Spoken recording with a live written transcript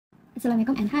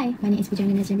Assalamualaikum and hi, my name is Pujana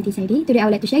Najmi Saidi. Today I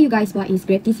would like to share you guys what is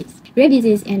Graves' disease. Graves'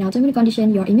 disease is an autoimmune condition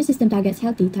your immune system targets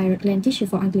healthy thyroid gland tissue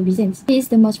for unknown reasons. It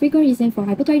is the most frequent reason for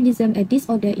hypothyroidism, a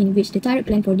disorder in which the thyroid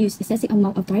gland produces excessive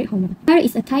amount of thyroid hormone. Thyroid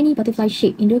is a tiny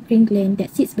butterfly-shaped endocrine gland that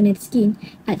sits beneath the skin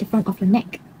at the front of your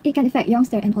neck. It can affect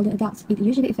youngsters and older adults. It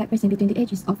usually affects persons between the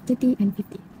ages of 30 and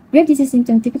 50. Graves' disease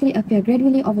symptoms typically appear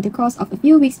gradually over the course of a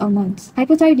few weeks or months.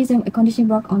 Hypothyroidism, a condition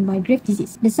brought on by Graves'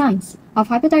 disease. The signs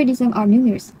of hypothyroidism are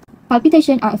numerous.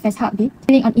 Palpitation or affects heartbeat,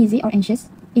 feeling uneasy or anxious,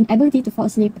 inability to fall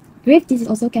asleep. Graves' disease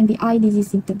also can be eye disease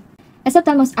symptom.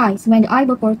 Exophthalmos eyes, when the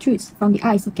eyeball protrudes from the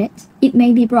eye socket, it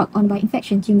may be brought on by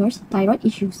infection, tumors, thyroid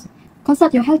issues.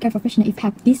 Consult your healthcare professional if you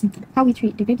have these symptoms. How we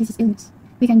treat the Graves' disease illness.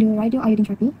 We can do radioiodine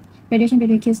therapy. Radiation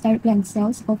gradually kills thyroid gland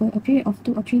cells over a period of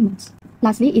 2 or 3 months.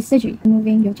 Lastly is surgery,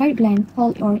 removing your thyroid gland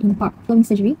whole or in part. Following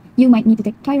surgery, you might need to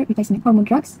take thyroid replacement hormone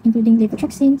drugs, including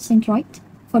levothyroxine, Synthroid,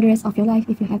 for the rest of your life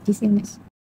if you have this illness.